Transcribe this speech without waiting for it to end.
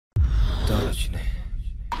떨어지네.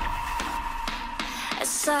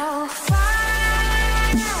 So far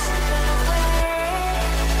away.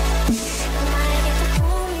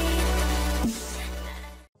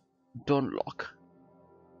 Dawnlock.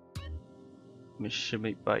 Mission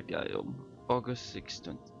made by DYOM. August 6,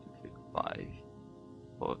 2025.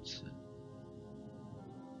 But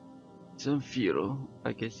Zero.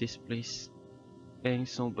 I guess this place ain't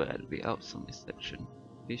so bad without some exception.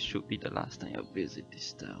 This should be the last time I visit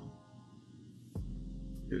this town.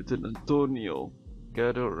 Lieutenant Antonio,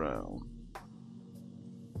 gather around.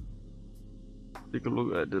 Take a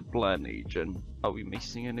look at the plan, agent. Are we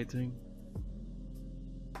missing anything?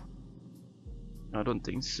 I don't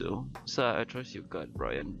think so. Sir, I trust your gut,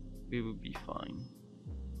 Brian. We will be fine.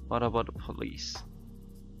 What about the police?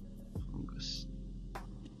 Agust.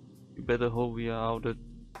 You better hope we are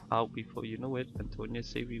out before you know it. Antonio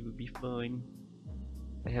said we will be fine.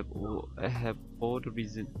 I have all the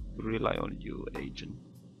reason to rely on you, agent.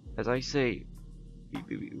 As I say,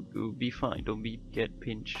 we will be fine. Don't get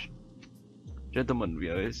pinched. Gentlemen, we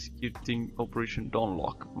are executing Operation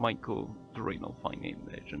Dawnlock. Mike Toreno, fine name,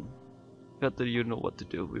 agent. Better you know what to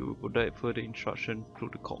do. We will provide further instruction through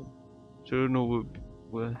the call. Toreno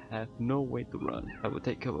will have no way to run. I will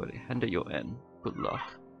take over it. Handle your end. Good luck.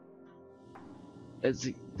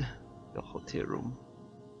 Exit the hotel room.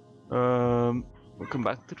 Welcome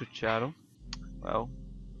back to the channel. Well,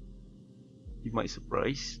 you might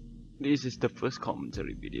surprise. This is the first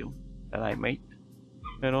commentary video that I made,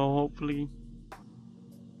 and hopefully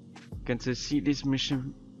can succeed this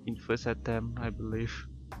mission in first attempt, I believe.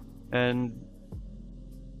 And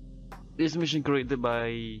this mission created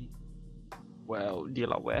by, well,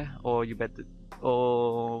 DYOM, or you better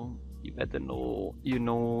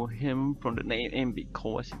know him from the name Ambit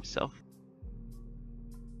Coas himself.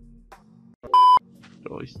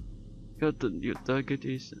 Curtain, your target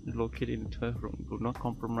is located in the 12th room. Do not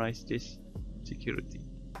compromise this security.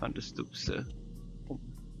 Understood, sir.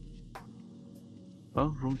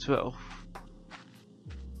 Oh, room 12.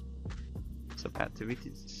 Some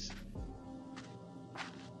activities.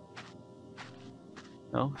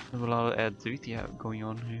 No, there's a lot of activity going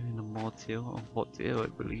on here in the motel or hotel, I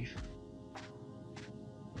believe.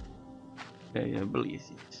 Yeah, I believe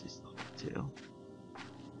this is the hotel.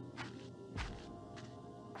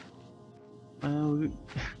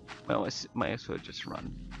 Well, I might as well just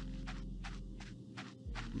run.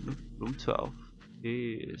 Room 12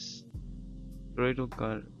 is Radar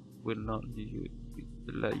guard will not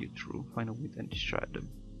let you through. Find a way and distract them.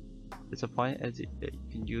 There's a fire exit that you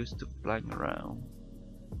can use to flank around.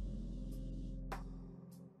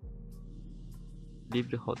 Leave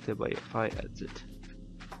the hotel by a fire exit.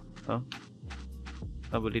 Oh,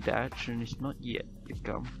 I believe the action is not yet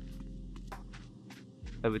become.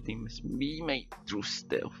 Everything must be made through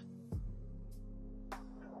stealth.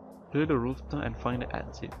 Clear the rooftop and find the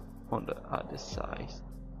exit on the other side.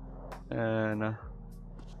 And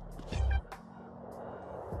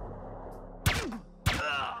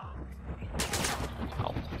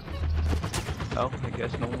oh, I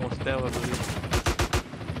guess no more stealth, I believe.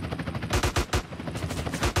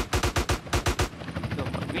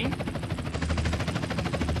 Don't mind me.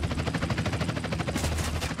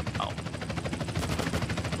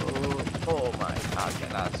 Oh my god,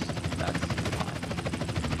 yeah, that's fine.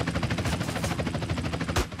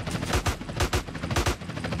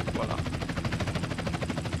 Voila.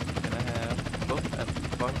 Can I have both at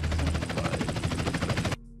 5?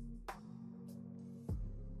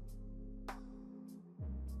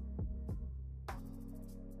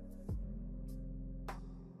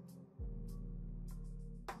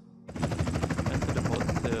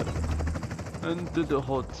 Enter the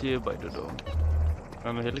hotel by the door.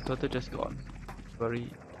 And the helicopter just gone.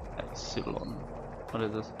 Very excellent. What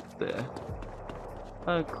is this there?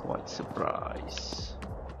 I'm quite surprised.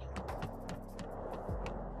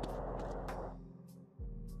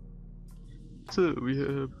 So we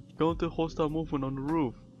have counter hostile movement on the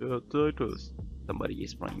roof. There are titles. Somebody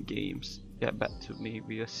is playing games. Get back to me.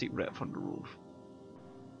 We are cigarette from the roof.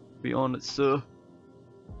 Be honest, sir.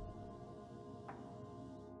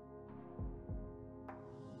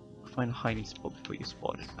 Find a hiding spot before you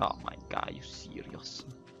spot it. Oh my god, you serious?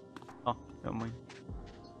 Oh, never mind.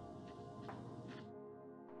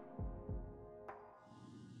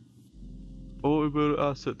 All available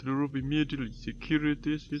asset to the roof immediately.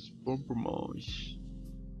 Security is compromised.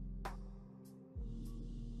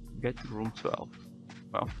 Get to room 12.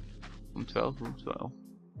 Well, room 12, room 12.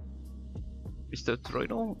 Mr.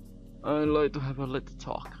 Toreno, I'd like to have a little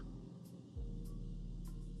talk.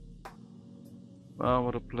 Wow,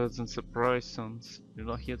 what a pleasant surprise, sons. You're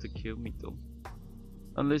not here to kill me though.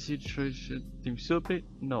 Unless you try to team stupid?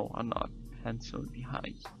 No, I'm not. Handsome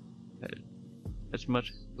behind. As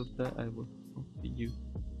much as that I will offer you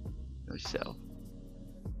yourself.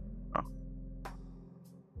 Oh.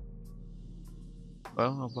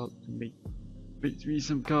 Well, I'm about to make me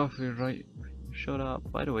some coffee, right? Shut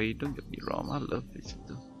up. By the way, don't get me wrong, I love this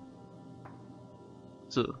too.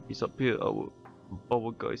 So, it's up here,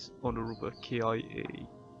 our guys on the roof at KIA.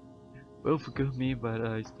 Well, forgive me, but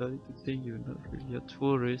I started to think you're not really a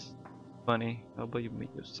tourist. Funny, how about you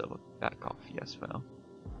make yourself a black coffee as well?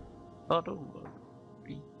 Oh, don't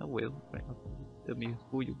worry, I will. Right up. Tell me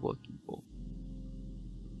who you're working for.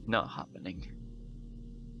 Not happening.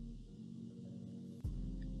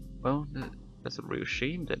 Well, that's a real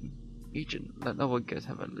shame then. Agent, let our guests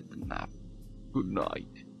have a little nap. Good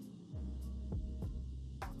night.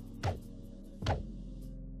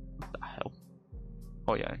 What the hell?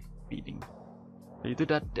 Oh yeah, meeting. Later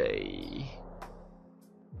that day.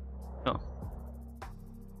 Oh.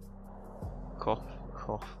 Cough,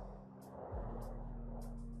 cough.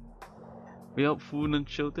 Without food and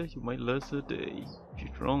shelter, you might last a day. If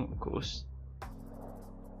you're strong, of course.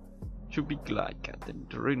 Should be glad, Captain.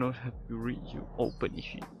 Toreno have you read you open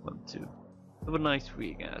if you want to. Have a nice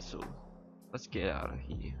week, asshole. Let's get out of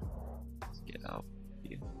here. Let's get out of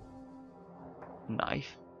here.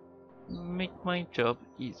 Knife. Make my job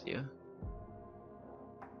easier.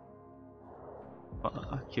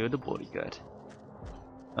 Kill the bodyguard.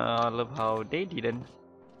 I love how they didn't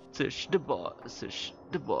search the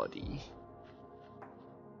body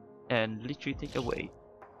and literally take away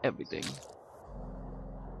everything.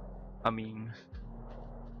 I mean,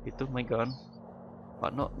 he took my gun,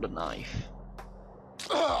 but not the knife.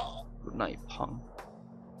 Good night, punk.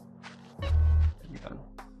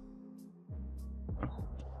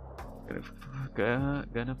 Gun.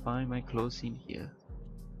 Gonna find my clothes in here.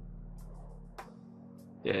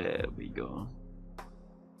 There we go.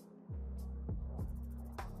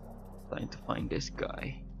 Time to find this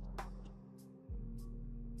guy.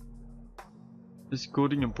 This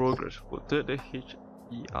coding in progress for the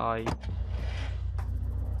HEI.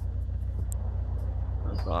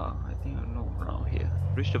 Bar. I think I know around here.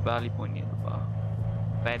 Reach the valley point near the bar.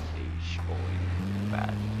 Bandage point.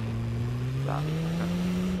 Valley.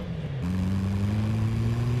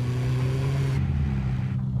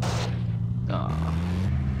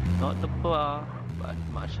 Not the bar, but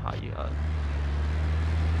much higher.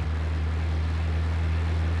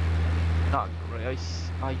 Not great.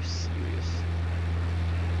 Are you serious?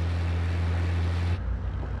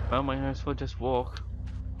 Well, might as well just walk.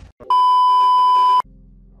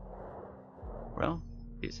 Well,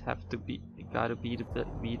 this have to be. It gotta be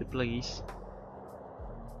the place.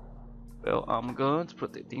 Well, I'm going to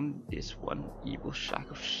protecting this one evil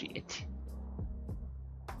sack of shit.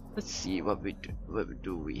 Let's see what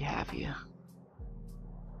we have here.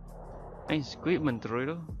 Nice equipment,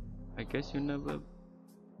 Toreno. I guess you never.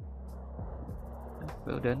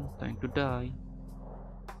 Well then, time to die.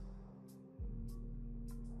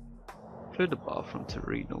 Clear the bar from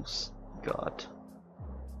Toreno's guard.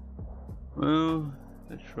 Well,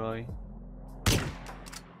 let's try.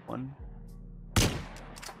 1,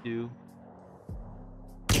 2,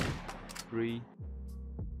 3.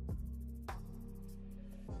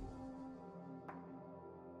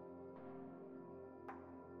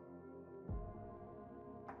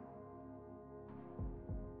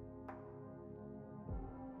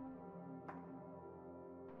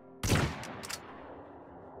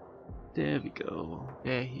 There we go.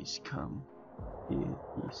 There he's come. Here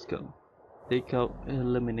he's come. Take out and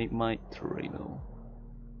eliminate Mike Toreno.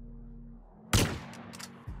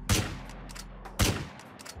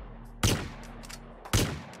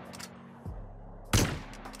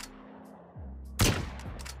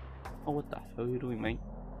 Oh, what the hell are you doing, mate?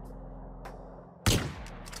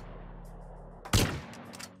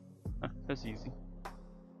 Ah, that's easy.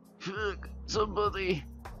 Fuck! Somebody!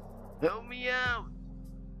 Help me out!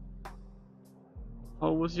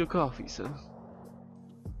 How was your coffee, sir?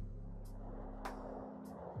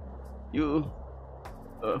 You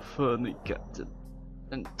are funny, Captain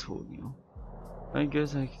Antonio. I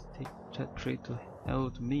guess I can take that trade to hell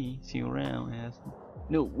to me. See you around, ass.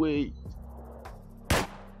 No way.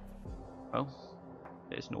 Well,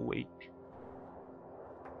 there's no way.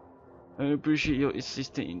 I appreciate your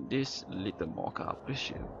assistance in this little mock up,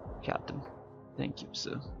 Captain. Thank you,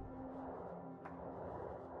 sir.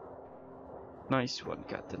 Nice one,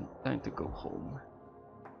 Captain. Time to go home.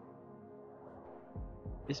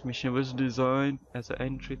 This mission was designed as an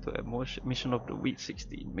entry to a mission of the week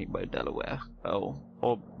 16 made by Delaware.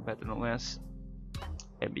 Or better known as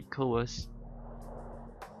MB Coas.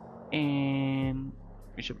 And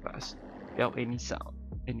mission pass without any sound,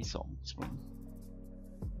 any song spring.